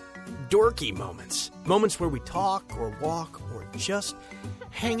moments, dorky moments. Moments where we talk or walk or just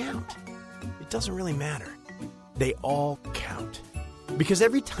hang out. It doesn't really matter. They all count. Because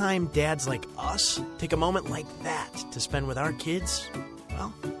every time dads like us take a moment like that to spend with our kids,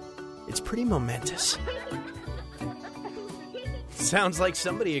 well, it's pretty momentous. Sounds like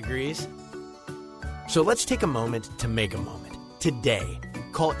somebody agrees. So let's take a moment to make a moment. Today,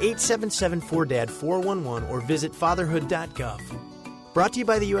 call 877-4DAD-411 or visit fatherhood.gov. Brought to you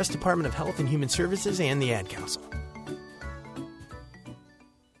by the U.S. Department of Health and Human Services and the Ad Council.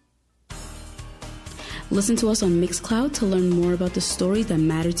 Listen to us on Mixcloud to learn more about the stories that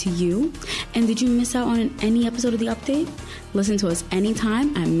matter to you. And did you miss out on any episode of The Update? Listen to us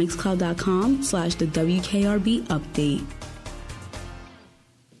anytime at mixcloud.com/the WKRB update.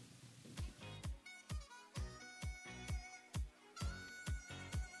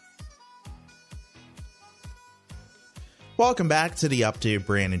 Welcome back to The Update.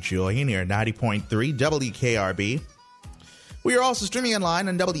 Brandon Julian here at 90.3 WKRB. We are also streaming online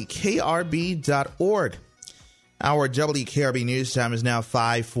on WKRB.org. Our WKRB news time is now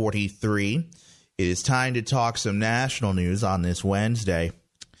 5:43. It is time to talk some national news on this Wednesday.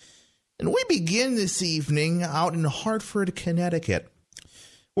 And we begin this evening out in Hartford, Connecticut,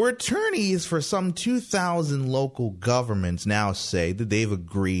 where attorneys for some 2,000 local governments now say that they've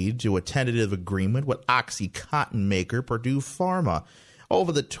agreed to a tentative agreement with OxyContin maker Purdue Pharma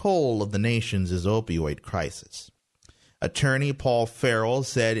over the toll of the nation's opioid crisis. Attorney Paul Farrell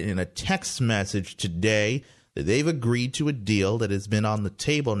said in a text message today that they've agreed to a deal that has been on the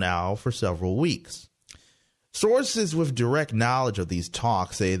table now for several weeks. Sources with direct knowledge of these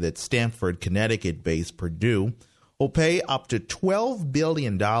talks say that Stamford, Connecticut-based Purdue will pay up to $12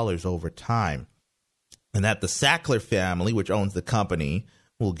 billion over time, and that the Sackler family, which owns the company,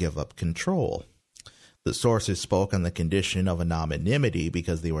 will give up control. The sources spoke on the condition of anonymity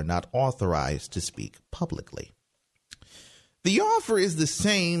because they were not authorized to speak publicly. The offer is the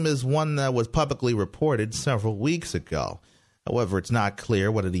same as one that was publicly reported several weeks ago. However, it's not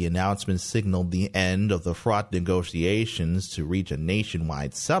clear whether the announcement signaled the end of the fraught negotiations to reach a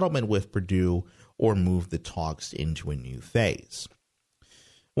nationwide settlement with Purdue or move the talks into a new phase.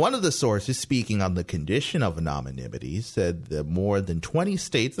 One of the sources speaking on the condition of anonymity said that more than 20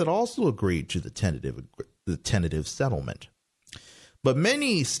 states had also agreed to the tentative settlement. But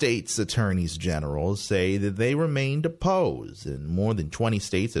many states' attorneys general say that they remained opposed, and more than 20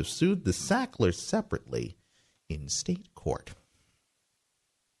 states have sued the Sacklers separately in state court.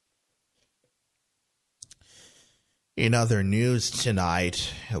 In other news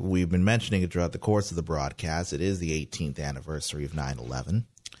tonight, we've been mentioning it throughout the course of the broadcast. It is the 18th anniversary of 9/11.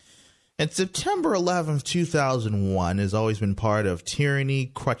 And September 11th, 2001 has always been part of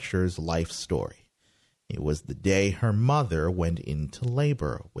Tierney Crutcher's life story. It was the day her mother went into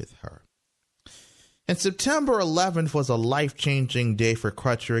labor with her. And September 11th was a life-changing day for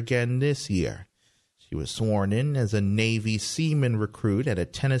Crutcher again this year. She was sworn in as a Navy seaman recruit at a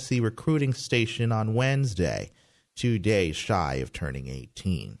Tennessee recruiting station on Wednesday, 2 days shy of turning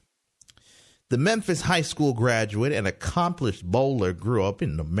 18. The Memphis high school graduate and accomplished bowler grew up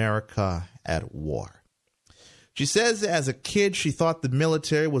in America at war. She says as a kid she thought the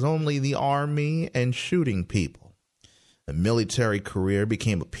military was only the army and shooting people. A military career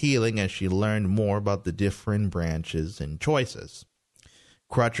became appealing as she learned more about the different branches and choices.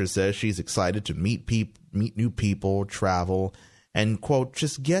 Crutcher says she's excited to meet new people, travel, and, quote,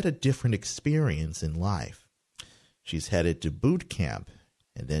 just get a different experience in life. She's headed to boot camp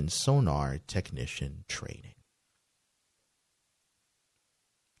and then sonar technician training.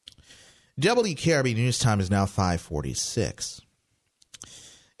 WKRB News Time is now 5:46.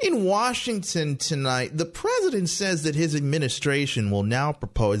 In Washington tonight, the president says that his administration will now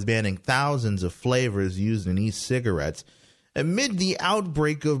propose banning thousands of flavors used in e-cigarettes amid the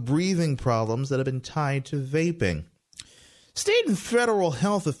outbreak of breathing problems that have been tied to vaping. State and federal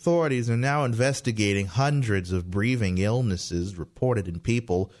health authorities are now investigating hundreds of breathing illnesses reported in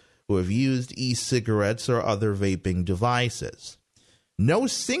people who have used e-cigarettes or other vaping devices. No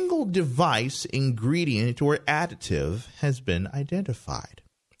single device, ingredient, or additive has been identified.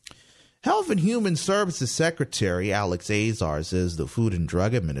 Health and Human Services Secretary Alex Azar says the Food and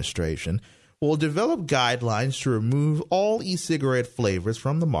Drug Administration will develop guidelines to remove all e-cigarette flavors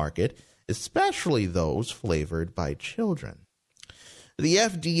from the market, especially those flavored by children. The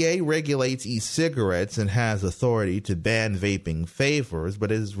FDA regulates e-cigarettes and has authority to ban vaping flavors, but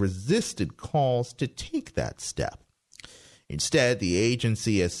has resisted calls to take that step. Instead, the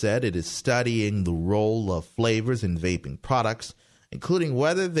agency has said it is studying the role of flavors in vaping products, including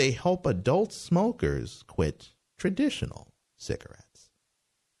whether they help adult smokers quit traditional cigarettes.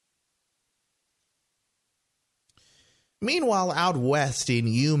 Meanwhile, out west in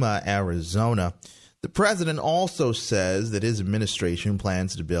Yuma, Arizona, the president also says that his administration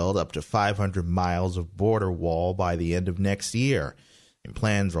plans to build up to 500 miles of border wall by the end of next year, and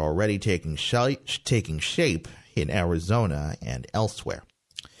plans are already taking shape in Arizona and elsewhere.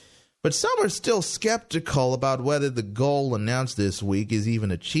 But some are still skeptical about whether the goal announced this week is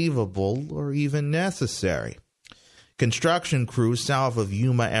even achievable or even necessary. Construction crews south of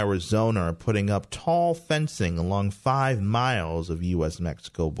Yuma, Arizona are putting up tall fencing along 5 miles of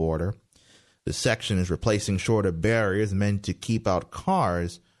U.S.-Mexico border. The section is replacing shorter barriers meant to keep out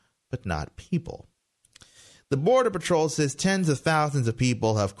cars, but not people. The Border Patrol says tens of thousands of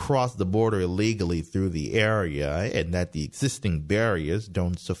people have crossed the border illegally through the area and that the existing barriers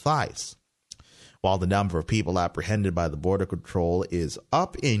don't suffice. While the number of people apprehended by the Border Patrol is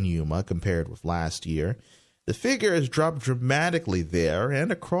up in Yuma compared with last year, the figure has dropped dramatically there and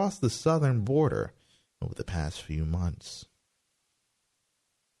across the southern border over the past few months.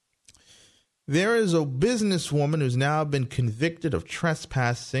 There is a businesswoman who's now been convicted of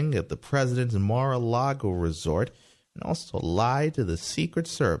trespassing at the president's Mar-a-Lago resort and also lied to the Secret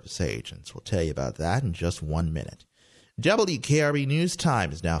Service agents. We'll tell you about that in just 1 minute. WKRB News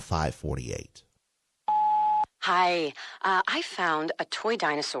Time is now 5:48. Hi. I found a toy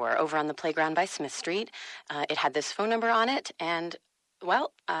dinosaur over on the playground by Smith Street. It had this phone number on it, and,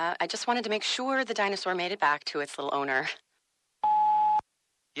 well, I just wanted to make sure the dinosaur made it back to its little owner.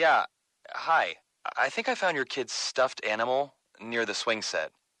 Yeah. Hi. I think I found your kid's stuffed animal near the swing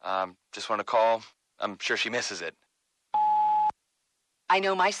set. Just want to call. I'm sure she misses it. I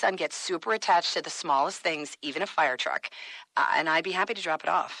know my son gets super attached to the smallest things, even a fire truck, and I'd be happy to drop it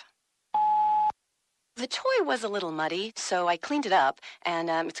off. The toy was a little muddy, so I cleaned it up, and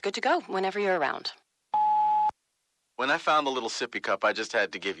it's good to go whenever you're around. When I found the little sippy cup, I just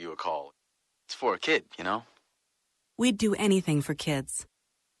had to give you a call. It's for a kid, you know? We'd do anything for kids.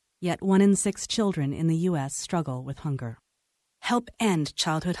 Yet 1 in 6 children in the U.S. struggle with hunger. Help end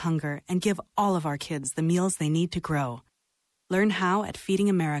childhood hunger and give all of our kids the meals they need to grow. Learn how at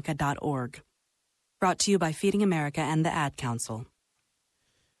feedingamerica.org. Brought to you by Feeding America and the Ad Council.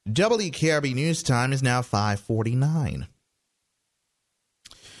 WKRB News Time is now 5:49.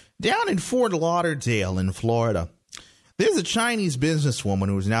 Down in Fort Lauderdale in Florida, there's a Chinese businesswoman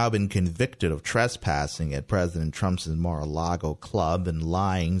who has now been convicted of trespassing at President Trump's Mar-a-Lago club and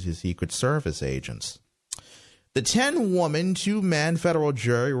lying to Secret Service agents. The 10-woman, 2-man federal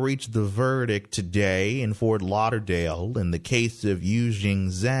jury reached the verdict today in Fort Lauderdale in the case of Yujing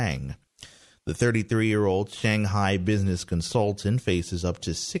Zhang. The 33-year-old Shanghai business consultant faces up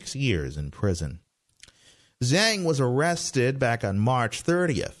to 6 years in prison. Zhang was arrested back on March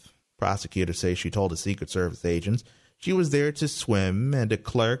 30th. Prosecutors say she told the Secret Service agents she was there to swim and a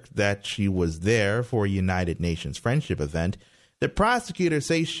clerk that she was there for a United Nations friendship event that prosecutors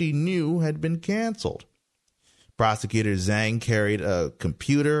say she knew had been canceled. Prosecutor Zhang carried a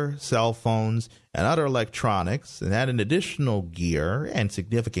computer, cell phones, and other electronics and had an additional gear and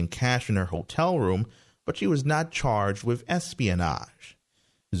significant cash in her hotel room, but she was not charged with espionage.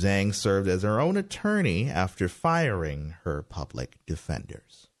 Zhang served as her own attorney after firing her public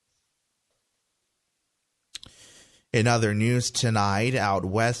defenders. In other news tonight, out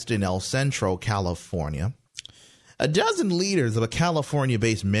west in El Centro, California, a dozen leaders of a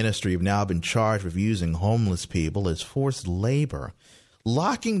California-based ministry have now been charged with using homeless people as forced labor,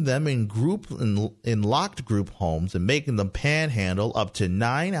 locking them in locked group homes and making them panhandle up to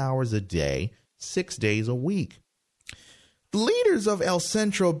 9 hours a day, 6 days a week. The leaders of El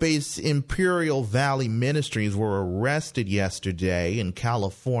Centro-based Imperial Valley Ministries were arrested yesterday in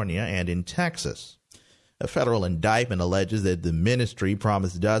California and in Texas. A federal indictment alleges that the ministry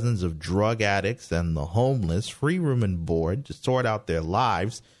promised dozens of drug addicts and the homeless free room and board to sort out their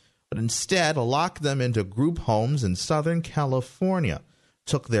lives, but instead locked them into group homes in Southern California,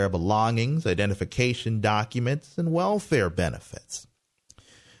 took their belongings, identification documents, and welfare benefits.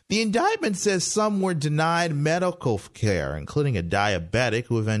 The indictment says some were denied medical care, including a diabetic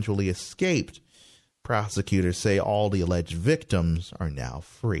who eventually escaped. Prosecutors say all the alleged victims are now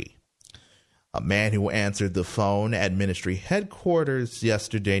free. A man who answered the phone at ministry headquarters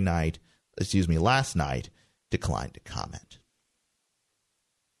last night, declined to comment.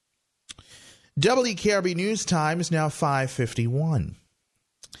 WKRB News Time is now 5:51.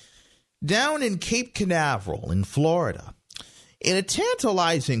 Down in Cape Canaveral in Florida, in a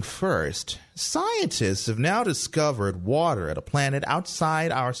tantalizing first, scientists have now discovered water at a planet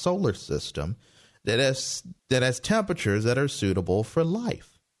outside our solar system that has temperatures that are suitable for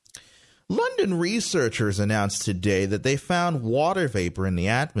life. London researchers announced today that they found water vapor in the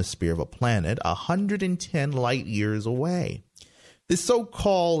atmosphere of a planet 110 light years away. This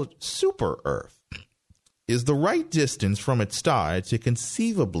so-called super-Earth is the right distance from its star to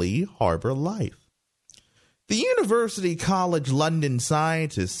conceivably harbor life. The University College London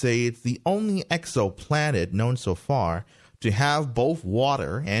scientists say it's the only exoplanet known so far to have both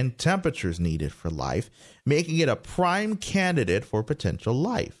water and temperatures needed for life, making it a prime candidate for potential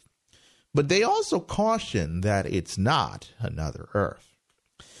life. But they also caution that it's not another Earth.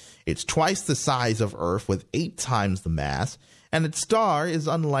 It's twice the size of Earth with 8 times the mass, and its star is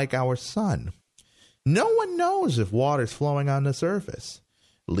unlike our sun. No one knows if water's flowing on the surface.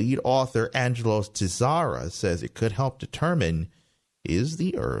 Lead author Angelos Tizara says it could help determine, is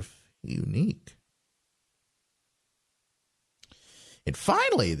the Earth unique? And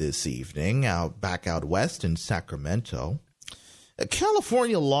finally this evening, back out west in Sacramento,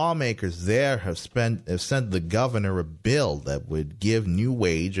 California lawmakers there have sent the governor a bill that would give new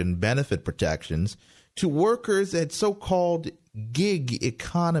wage and benefit protections to workers at so-called gig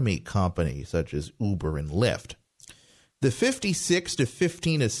economy companies such as Uber and Lyft. The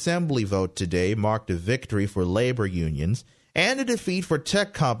 56-15 assembly vote today marked a victory for labor unions and a defeat for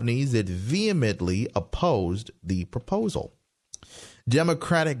tech companies that vehemently opposed the proposal.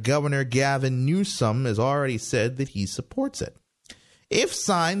 Democratic Governor Gavin Newsom has already said that he supports it. If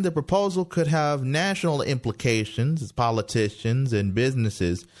signed, the proposal could have national implications as politicians and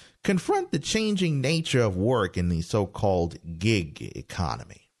businesses confront the changing nature of work in the so-called gig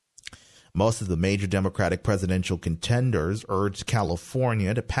economy. Most of the major Democratic presidential contenders urged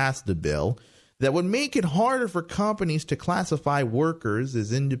California to pass the bill that would make it harder for companies to classify workers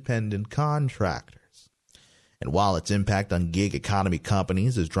as independent contractors. And while its impact on gig economy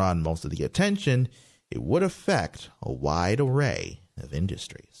companies has drawn most of the attention, it would affect a wide array of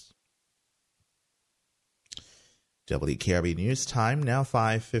industries. WKRB News Time, now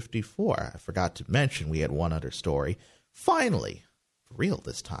 5:54. I forgot to mention we had one other story. Finally, for real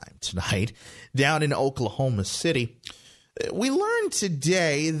this time, tonight, down in Oklahoma City, we learned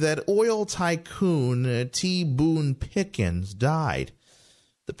today that oil tycoon T. Boone Pickens died.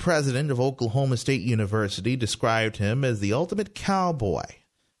 The president of Oklahoma State University described him as the ultimate cowboy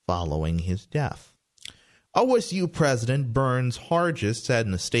following his death. OSU President Burns Hargis said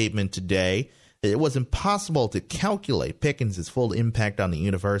in a statement today that it was impossible to calculate Pickens' full impact on the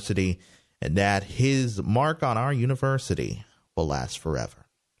university and that his mark on our university will last forever.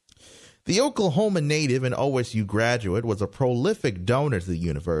 The Oklahoma native and OSU graduate was a prolific donor to the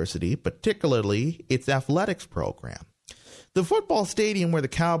university, particularly its athletics program. The football stadium where the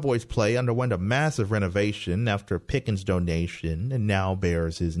Cowboys play underwent a massive renovation after Pickens' donation and now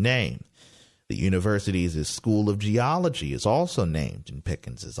bears his name. The university's School of Geology is also named in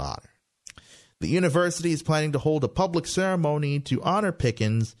Pickens' honor. The university is planning to hold a public ceremony to honor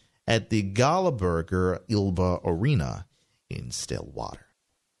Pickens at the Gallagher Ilba Arena in Stillwater.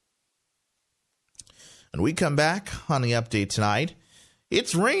 And we come back on the update tonight.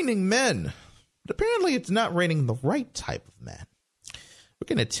 It's raining men, but apparently it's not raining the right type of men.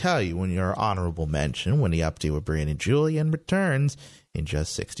 We're going to tell you when your honorable mention when the update with Brian and Julian returns in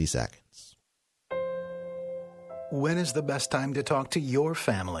just 60 seconds. When is the best time to talk to your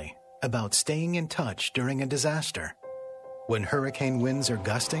family about staying in touch during a disaster? When hurricane winds are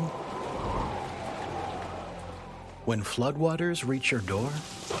gusting? When floodwaters reach your door?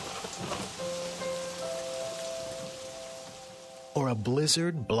 Or a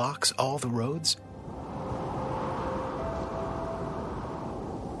blizzard blocks all the roads?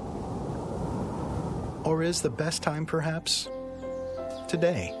 Or is the best time perhaps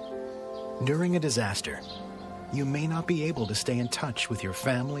today? During a disaster, you may not be able to stay in touch with your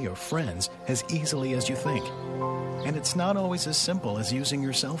family or friends as easily as you think. And it's not always as simple as using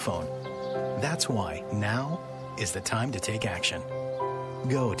your cell phone. That's why now is the time to take action.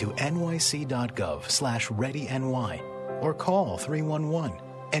 Go to nyc.gov/readyny or call 311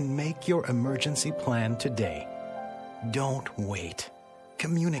 and make your emergency plan today. Don't wait.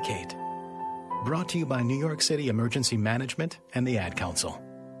 Communicate. Brought to you by New York City Emergency Management and the Ad Council.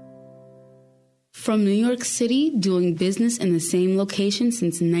 From New York City, doing business in the same location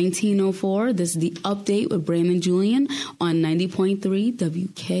since 1904, this is The Update with Brandon Julian on 90.3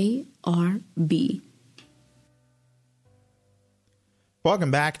 WKRB. Welcome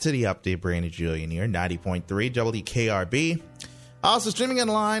back to The Update. Brandon Julian here, 90.3 WKRB. Also streaming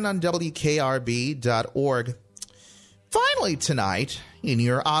online on WKRB.org. Finally tonight, in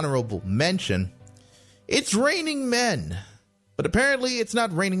your honorable mention, it's raining men. But apparently it's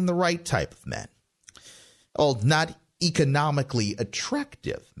not raining the right type of men. Oh, not economically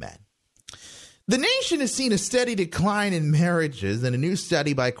attractive men. The nation has seen a steady decline in marriages, and a new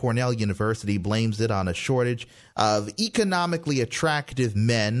study by Cornell University blames it on a shortage of economically attractive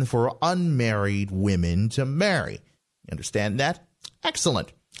men for unmarried women to marry. You understand that?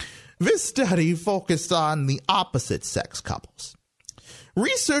 Excellent. This study focused on the opposite sex couples.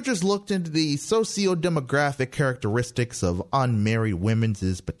 Researchers looked into the socio-demographic characteristics of unmarried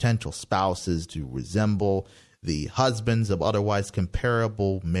women's potential spouses to resemble the husbands of otherwise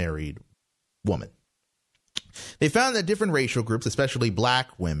comparable married women. They found that different racial groups, especially black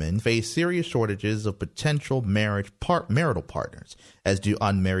women, face serious shortages of potential marital partners, as do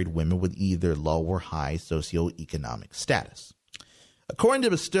unmarried women with either low or high socioeconomic status. According to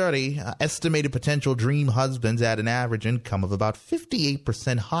the study, estimated potential dream husbands had an average income of about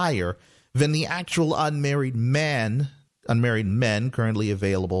 58% higher than the actual unmarried men currently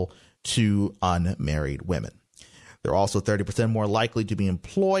available to unmarried women. They're also 30% more likely to be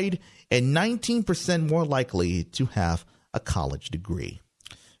employed and 19% more likely to have a college degree.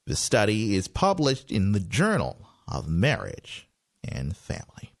 The study is published in the Journal of Marriage and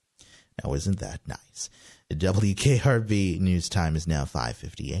Family. Now, isn't that nice? The WKRB news time is now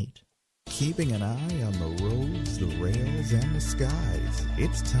 5:58. Keeping an eye on the roads, the rails, and the skies.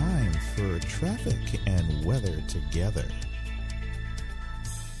 It's time for traffic and weather together.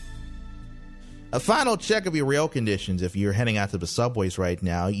 A final check of your rail conditions if you're heading out to the subways right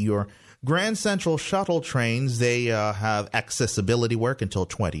now. Your Grand Central shuttle trains, they have accessibility work until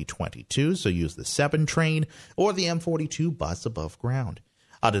 2022, so use the 7 train or the M42 bus above ground.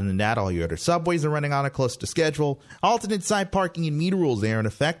 Other than that, all your other subways are running on or close to schedule. Alternate side parking and meter rules are in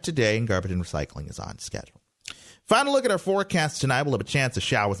effect today, and garbage and recycling is on schedule. Final look at our forecast tonight. We'll have a chance of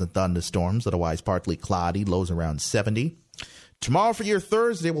showers and thunderstorms, otherwise partly cloudy, lows around 70. Tomorrow for your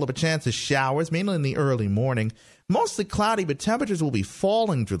Thursday, we'll have a chance of showers, mainly in the early morning. Mostly cloudy, but temperatures will be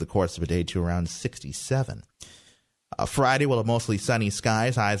falling through the course of the day to around 67. Friday, we'll have mostly sunny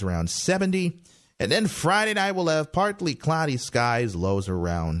skies, highs around 70. And then Friday night, we'll have partly cloudy skies, lows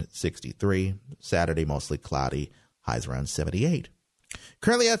around 63. Saturday, mostly cloudy, highs around 78.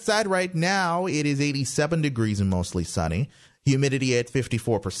 Currently outside right now, it is 87 degrees and mostly sunny. Humidity at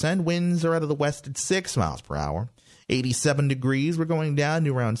 54%. Winds are out of the west at 6 miles per hour. 87 degrees. We're going down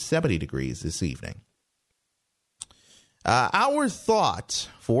to around 70 degrees this evening. Our thought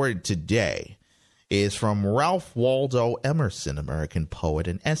for today is from Ralph Waldo Emerson, American poet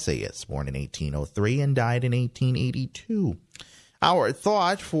and essayist, born in 1803 and died in 1882. Our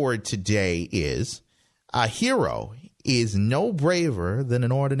thought for today is, a hero is no braver than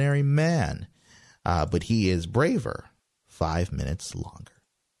an ordinary man, but he is braver 5 minutes longer.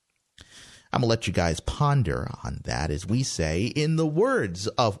 I'm going to let you guys ponder on that as we say, in the words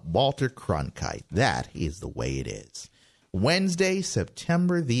of Walter Cronkite, that is the way it is. Wednesday,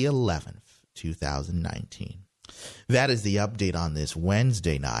 September the 11th. 2019. That is the update on this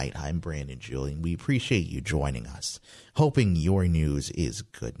Wednesday night. I'm Brandon Julian. We appreciate you joining us. Hoping your news is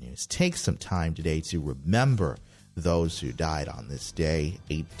good news. Take some time today to remember those who died on this day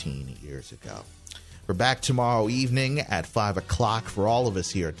 18 years ago. We're back tomorrow evening at 5 o'clock for all of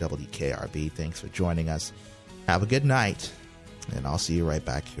us here at WKRB. Thanks for joining us. Have a good night, and I'll see you right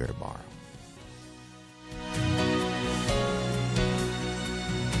back here tomorrow.